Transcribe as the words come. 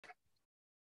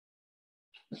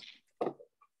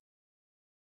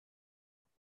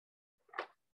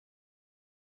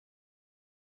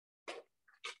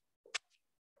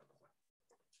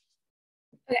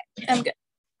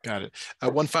Got it.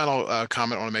 One final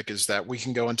comment I want to make is that we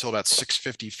can go until about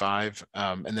 6:55,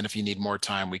 and then if you need more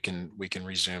time, we can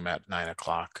resume at 9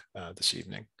 o'clock this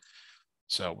evening.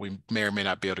 So we may or may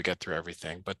not be able to get through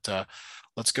everything, but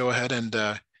let's go ahead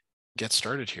and get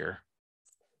started here.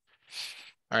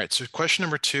 All right, so question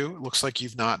number 2, it looks like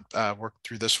you've not worked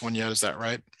through this one yet, is that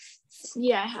right?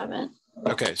 Yeah, I haven't.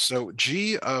 Okay, so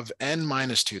g of n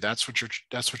minus 2, that's what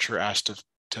you're asked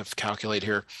to calculate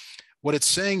here. What it's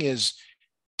saying is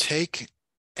take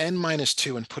n minus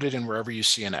 2 and put it in wherever you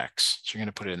see an x. So you're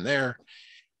going to put it in there,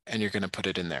 and you're going to put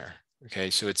it in there.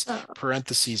 Okay, so it's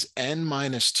parentheses n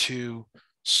minus 2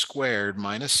 squared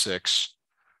minus 6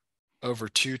 over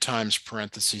 2 times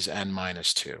parentheses n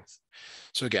minus 2.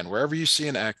 So again, wherever you see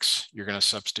an x, you're going to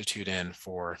substitute in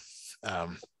for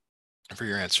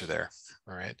your answer there.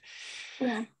 All right.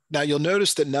 Yeah. Now you'll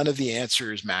notice that none of the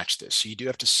answers match this, so you do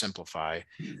have to simplify.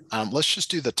 Let's just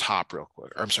do the top real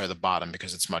quick, or I'm sorry, the bottom,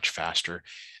 because it's much faster.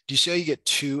 Do you see how you get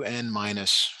 2n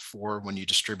minus 4 when you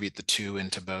distribute the 2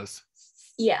 into both?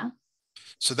 Yeah.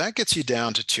 So that gets you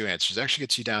down to 2 answers. It actually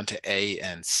gets you down to A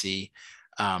and C.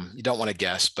 You don't want to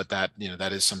guess, but that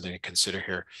is something to consider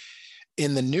here.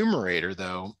 In the numerator,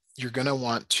 though, you're going to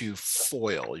want to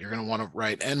FOIL. You're going to want to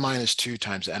write n minus 2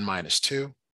 times n minus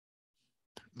 2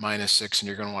 minus 6, and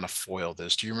you're going to want to FOIL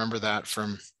this. Do you remember that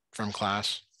from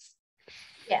class?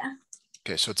 Yeah.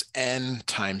 Okay, so it's n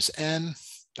times n,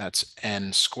 that's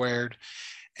n squared,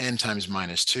 n times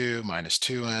minus 2, minus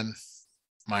 2n,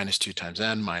 minus 2 times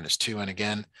n, minus 2n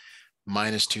again,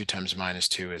 minus 2 times minus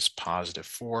 2 is positive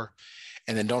 4,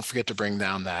 and then don't forget to bring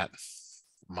down that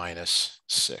minus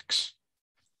 6.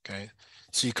 Okay,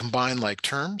 so you combine like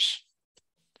terms,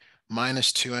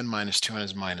 minus 2n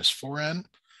is minus 4n,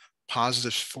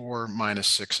 positive 4 minus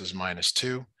 6 is minus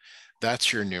 2.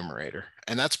 That's your numerator.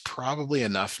 And that's probably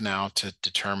enough now to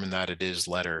determine that it is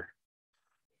letter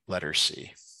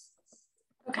C.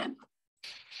 Okay.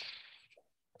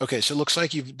 Okay, so it looks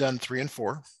like you've done 3 and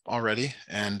 4 already.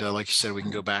 And like you said, we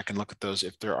can go back and look at those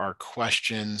if there are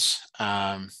questions.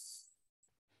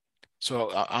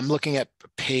 So I'm looking at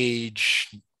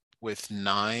page with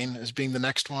 9 as being the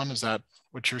next one. Is that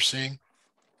what you're seeing?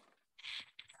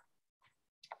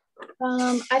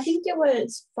 I think it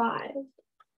was 5.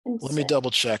 Let me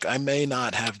double check. I may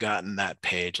not have gotten that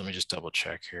page. Let me just double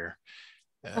check here.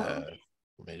 Let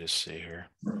me just see here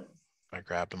if I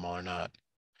grabbed them all or not.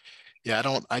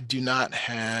 Yeah, I do not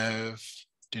have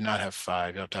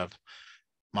 5. You have to have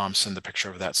mom send the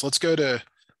picture of that. So let's go to,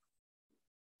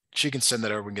 she can send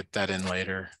that over and get that in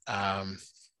later.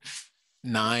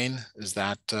 9, is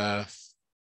that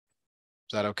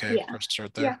okay? Yeah. For us to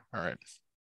start there? Yeah. All right.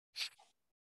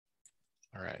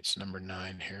 All right, so number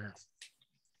 9 here.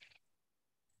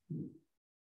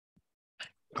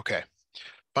 Okay.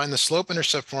 Find the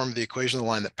slope-intercept form of the equation of the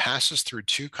line that passes through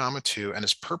 2, 2 and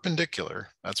is perpendicular,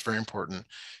 that's very important,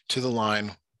 to the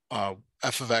line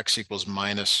f of x equals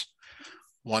minus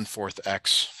 1/4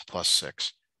 x plus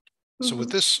 6. So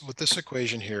with this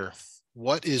equation here,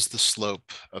 what is the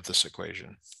slope of this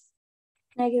equation?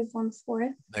 Negative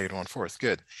 1/4. Negative 1/4,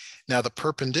 good. Now the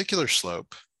perpendicular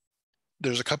slope,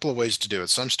 there's a couple of ways to do it.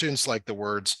 Some students like the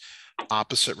words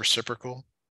opposite reciprocal,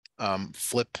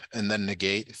 flip and then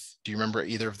negate. Do you remember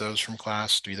either of those from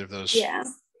class? Do either of those? Yeah.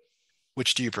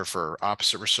 Which do you prefer,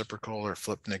 opposite reciprocal or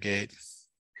flip negate?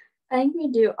 I think we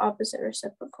do opposite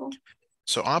reciprocal.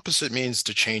 So opposite means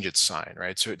to change its sign,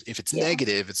 right? So if it's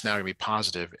negative, it's now going to be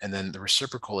positive. And then the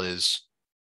reciprocal is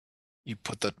you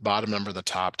put the bottom number in the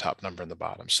top number in the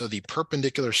bottom. So the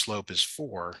perpendicular slope is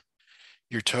 4.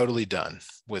 You're totally done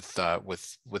with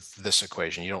this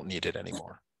equation. You don't need it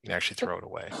anymore. You can actually throw it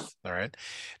away. All right.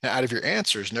 Now, out of your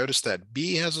answers, notice that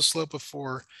B has a slope of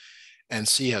 4 and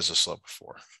C has a slope of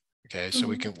 4. Okay, so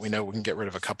we know we can get rid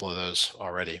of a couple of those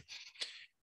already.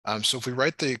 So if we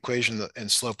write the equation in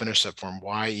slope-intercept form,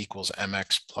 y equals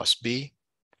mx plus b.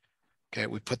 Okay,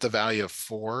 we put the value of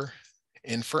 4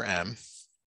 in for m,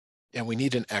 and we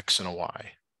need an x and a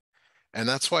y. And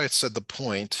that's why it said the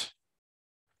point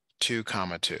 2,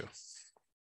 2.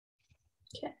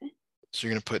 Okay. So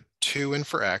you're going to put 2 in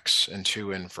for x and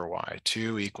 2 in for y.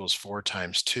 2 equals 4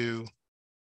 times 2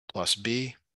 plus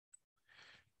b.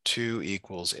 2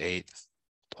 equals 8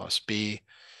 plus b.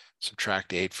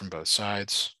 Subtract 8 from both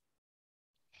sides.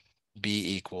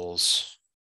 B equals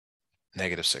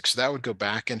negative 6. So that would go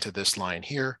back into this line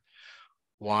here.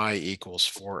 Y equals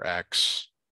 4x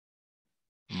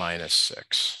minus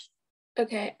 6.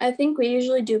 Okay, I think we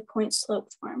usually do point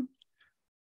slope form.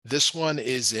 This one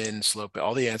is in slope.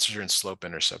 All the answers are in slope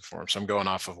intercept form. So I'm going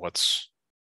off of what's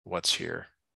here.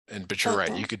 But you're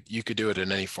right. You could do it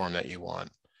in any form that you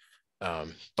want.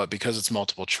 But because it's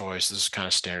multiple choice, this is kind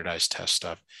of standardized test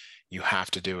stuff. You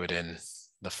have to do it in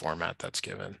the format that's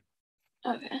given.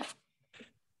 Okay.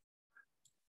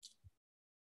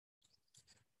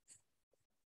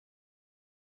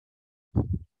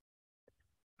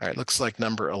 All right, looks like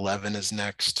number 11 is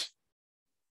next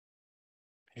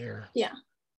here. Yeah.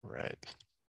 Right.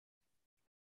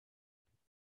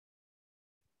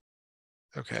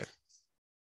 Okay.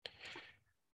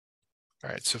 All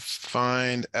right, so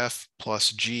find f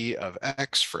plus g of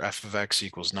x for f of x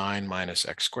equals 9 minus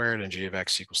x squared and g of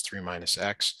x equals 3 minus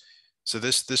x. So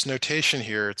this notation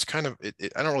here, it's kind of,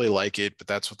 I don't really like it, but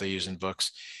that's what they use in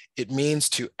books. It means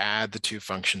to add the two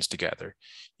functions together.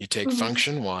 You take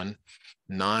function 1,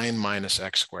 9 minus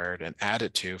x squared, and add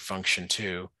it to function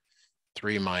 2,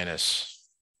 3 minus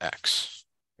x,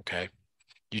 okay?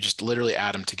 You just literally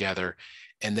add them together,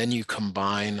 and then you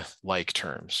combine like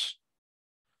terms.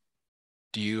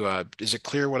 Do you, is it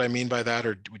clear what I mean by that,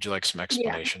 or would you like some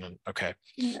explanation? Yeah. Okay,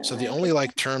 No, so the I only get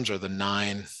like terms are the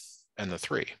 9 and the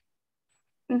 3.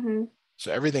 that.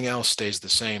 So everything else stays the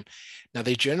same. Now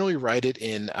they generally write it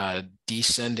in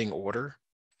descending order,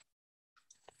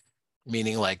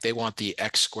 meaning like they want the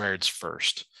x squareds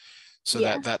first. So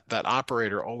Yeah. that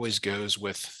operator always goes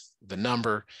with the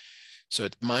number. So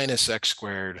it's minus x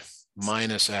squared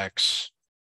minus x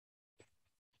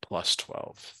plus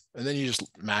 12. And then you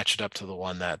just match it up to the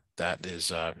one that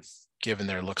is given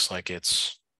there. Looks like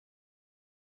it's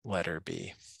letter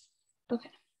B. Okay.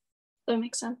 That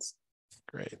makes sense.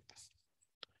 Great.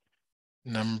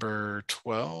 Number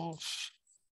 12.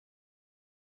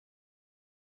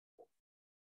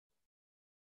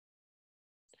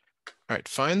 All right,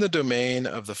 find the domain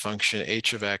of the function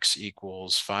h of x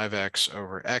equals 5x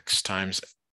over x times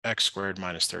x squared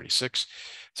minus 36.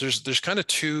 So there's kind of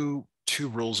two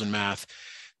rules in math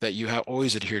that you have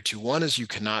always adhere to. One is you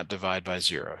cannot divide by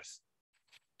 0.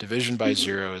 Division by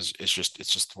 0 is just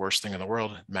the worst thing in the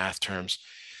world in math terms.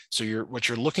 So what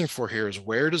you're looking for here is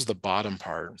where does the bottom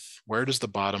part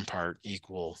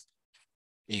equal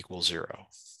 0?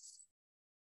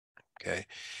 Okay.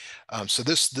 So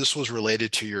this was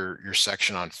related to your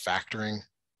section on factoring,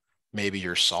 maybe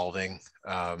your solving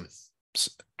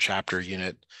chapter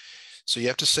unit. So you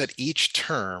have to set each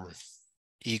term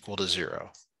equal to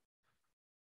 0.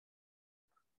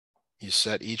 You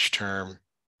set each term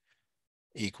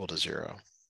equal to 0.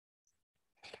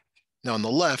 Now on the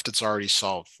left, it's already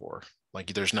solved for,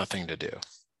 like there's nothing to do,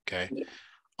 okay? Yeah.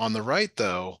 On the right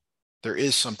though, there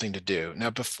is something to do.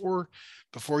 Now before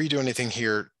you do anything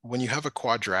here, when you have a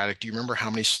quadratic, do you remember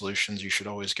how many solutions you should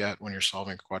always get when you're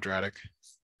solving a quadratic?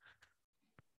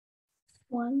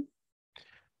 1.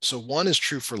 So 1 is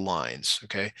true for lines,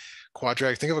 okay?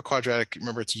 Quadratic, think of a quadratic,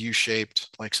 remember it's U-shaped,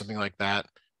 like something like that.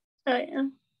 Oh, yeah.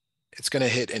 It's going to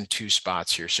hit in 2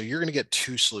 spots here. So you're going to get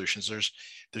 2 solutions.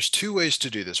 There's 2 ways to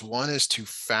do this. One is to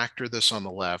factor this on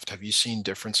the left. Have you seen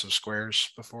difference of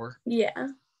squares before? Yeah.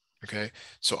 Okay,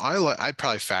 so I'd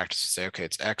probably factor to say, okay,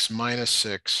 it's x minus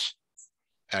 6,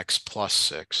 x plus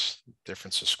 6,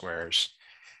 difference of squares.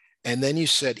 And then you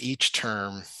set each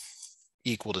term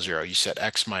equal to 0. You set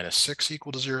x minus 6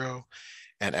 equal to 0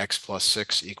 and x plus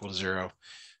 6 equal to 0.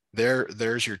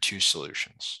 There's your 2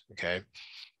 solutions, okay?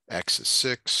 X is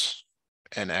 6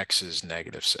 and x is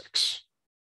negative 6.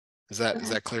 Is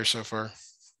that clear so far?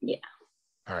 Yeah.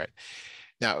 All right.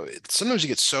 Now, sometimes you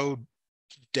get so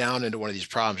down into one of these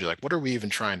problems, you're like, what are we even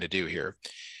trying to do here?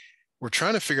 We're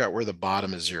trying to figure out where the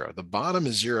bottom is 0. The bottom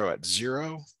is 0 at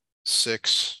 0,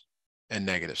 6, and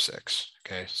negative 6.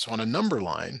 Okay, so on a number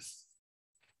line,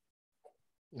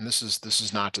 and this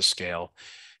is not to scale.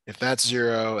 If that's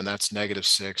 0 and that's negative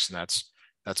 6 and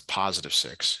that's positive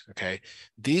 6, okay?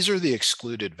 These are the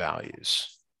excluded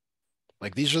values.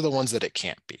 Like these are the ones that it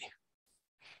can't be.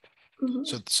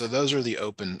 So those are the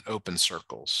open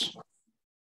circles.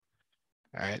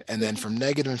 All right, and then from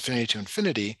negative infinity to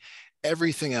infinity,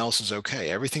 everything else is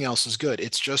okay. Everything else is good.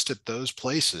 It's just at those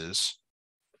places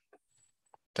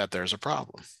that there's a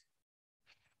problem.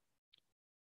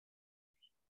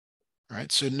 All right,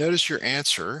 so notice your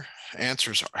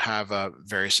answers have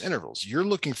various intervals. You're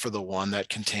looking for the one that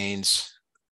contains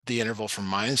the interval from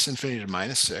minus infinity to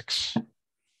minus 6,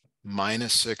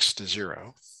 minus 6 to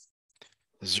 0,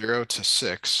 0 to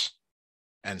 6,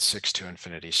 and 6 to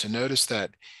infinity. So notice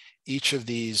that each of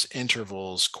these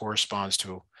intervals corresponds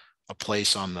to a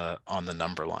place on the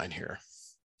number line here.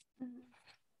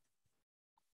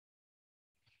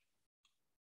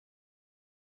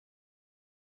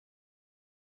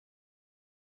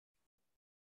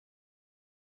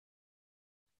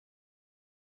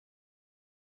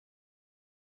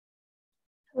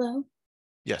 Hello?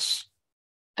 Yes.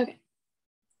 Okay.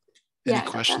 Any Yeah, I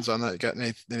got questions on that? Got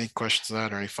any questions on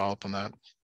that or any follow-up on that?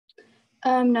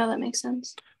 that. No, that makes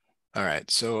sense. All right.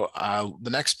 So the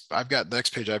next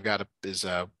page I've got is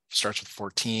starts with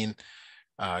 14,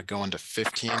 going to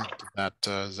 15.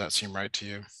 Does that seem right to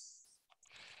you?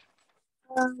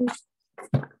 Um,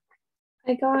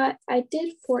 I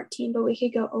did 14, but we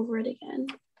could go over it again.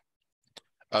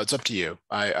 It's up to you.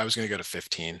 I was going to go to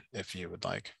 15 if you would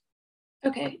like.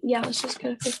 Okay, yeah, let's just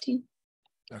go to 15.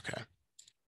 Okay.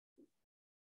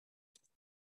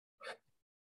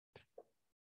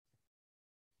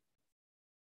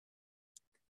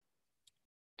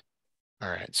 All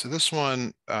right. So this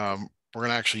one, we're going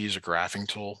to actually use a graphing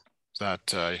tool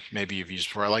that maybe you've used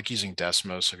before. I like using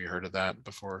Desmos. Have you heard of that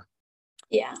before?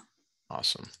 Yeah.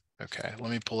 Awesome. Okay, let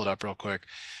me pull it up real quick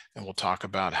and we'll talk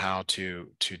about how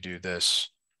to do this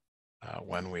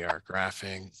when we are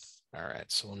graphing. All right,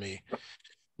 so let me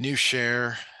new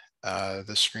share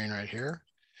this screen right here.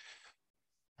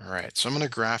 All right, so I'm going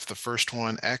to graph the first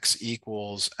one, x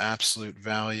equals absolute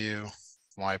value,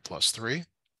 y plus 3.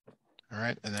 All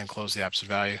right, and then close the absolute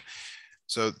value.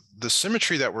 So the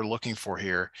symmetry that we're looking for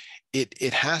here,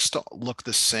 it has to look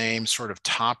the same, sort of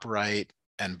top right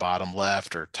and bottom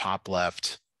left, or top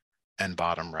left and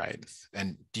bottom right.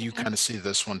 And do you kind of see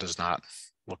this one does not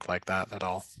look like that at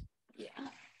all? Yeah.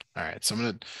 All right, so I'm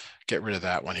going to get rid of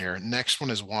that one here. Next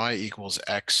one is y equals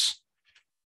x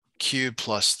cubed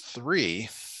plus 3.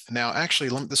 Now, actually,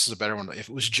 this is a better one. If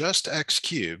it was just x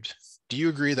cubed, do you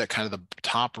agree that kind of the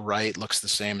top right looks the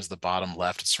same as the bottom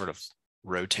left? It's sort of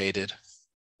rotated.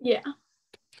 Yeah.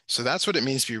 So that's what it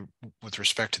means with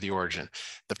respect to the origin.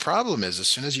 The problem is, as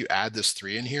soon as you add this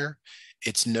 3 in here,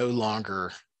 it's no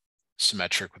longer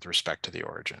symmetric with respect to the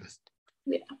origin.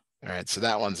 Yeah. All right, so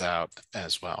that one's out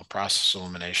as well. Process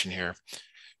elimination here.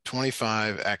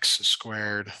 25x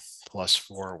squared plus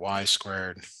 4y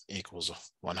squared equals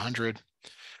 100.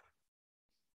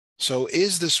 So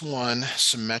is this one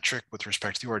symmetric with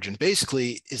respect to the origin?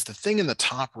 Basically, is the thing in the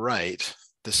top right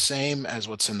the same as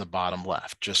what's in the bottom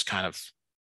left, just kind of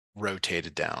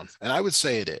rotated down? And I would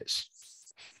say it is.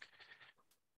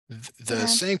 The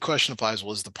same question applies.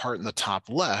 Well, is the part in the top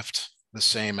left the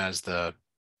same as the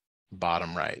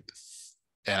bottom right?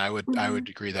 And I would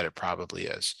agree that it probably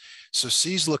is. So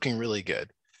C's looking really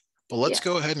good. But let's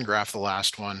go ahead and graph the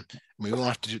last one. We don't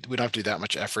have to do that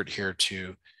much effort here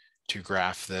to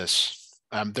graph this.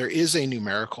 There is a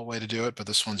numerical way to do it, but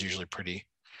this one's usually pretty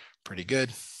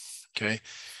good. Okay.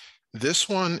 This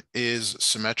one is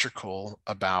symmetrical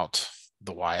about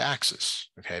the y-axis,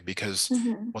 okay, because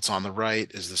what's on the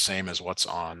right is the same as what's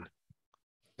on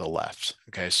the left.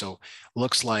 Okay, so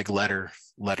looks like letter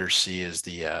C is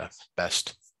the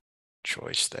best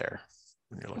choice there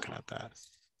when you're looking at that.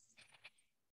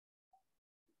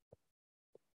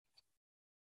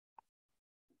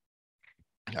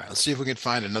 All right, let's see if we can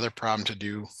find another problem to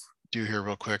do here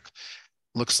real quick.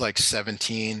 Looks like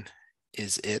 17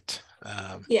 is it.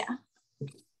 Yeah.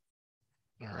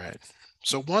 All right.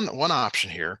 So one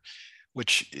option here,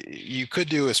 which you could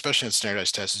do, especially in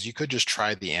standardized tests, is you could just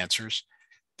try the answers.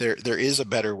 There is a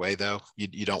better way though.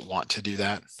 You don't want to do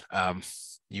that.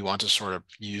 You want to sort of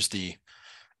use the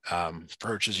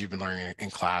approaches you've been learning in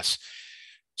class.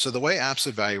 So the way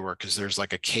absolute value works is there's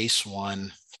like a case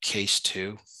 1, case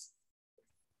 2.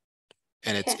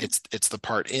 And it's the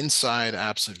part inside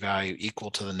absolute value equal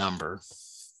to the number.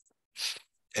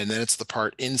 And then it's the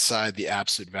part inside the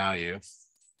absolute value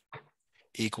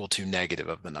equal to negative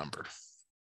of the number.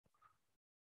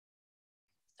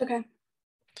 Okay.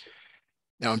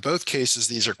 Now, in both cases,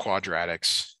 these are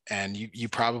quadratics, and you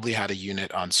probably had a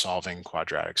unit on solving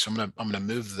quadratics. So I'm gonna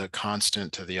move the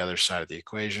constant to the other side of the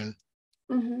equation.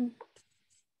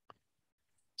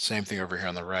 Same thing over here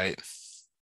on the right.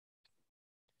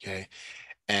 Okay,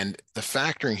 and the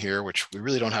factoring here, which we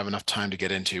really don't have enough time to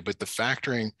get into, but the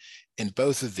factoring in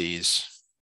both of these,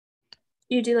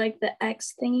 you do like the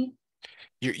X thingy?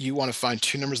 You want to find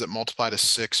two numbers that multiply to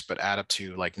 6 but add up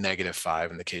to like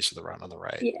 -5 in the case of the run on the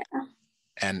right. Yeah.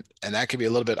 And that can be a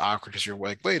little bit awkward because you're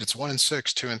like, wait, it's 1 and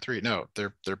 6, 2 and 3. No,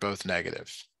 they're both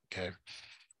negative. Okay.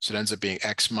 So it ends up being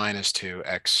x minus 2,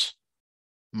 x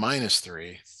minus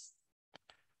 3.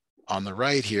 On the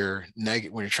right here,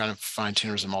 when you're trying to find two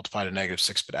numbers that multiply to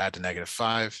 -6 but add to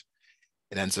 -5,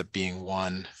 it ends up being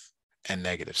 1 and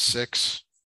 -6.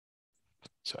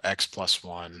 So x plus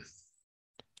 1,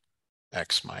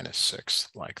 x minus 6,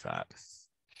 like that.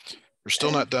 We're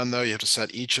still not done though. You have to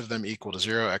set each of them equal to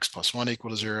 0, x plus 1 equal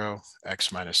to 0,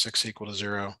 x minus 6 equal to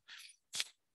 0,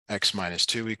 x minus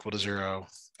 2 equal to 0,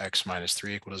 x minus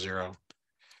 3 equal to 0.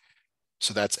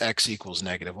 So that's x equals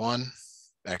 -1,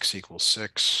 x equals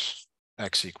 6,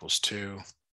 x equals 2,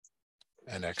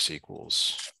 and x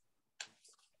equals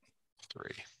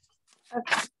 3.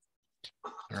 Okay.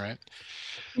 All right.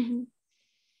 Mhm.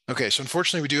 Okay, so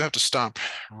unfortunately we do have to stop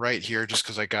right here just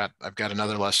because I've got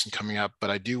another lesson coming up, but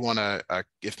I do want to,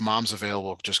 if mom's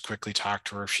available, just quickly talk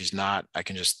to her. If she's not, I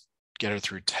can just get her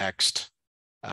through text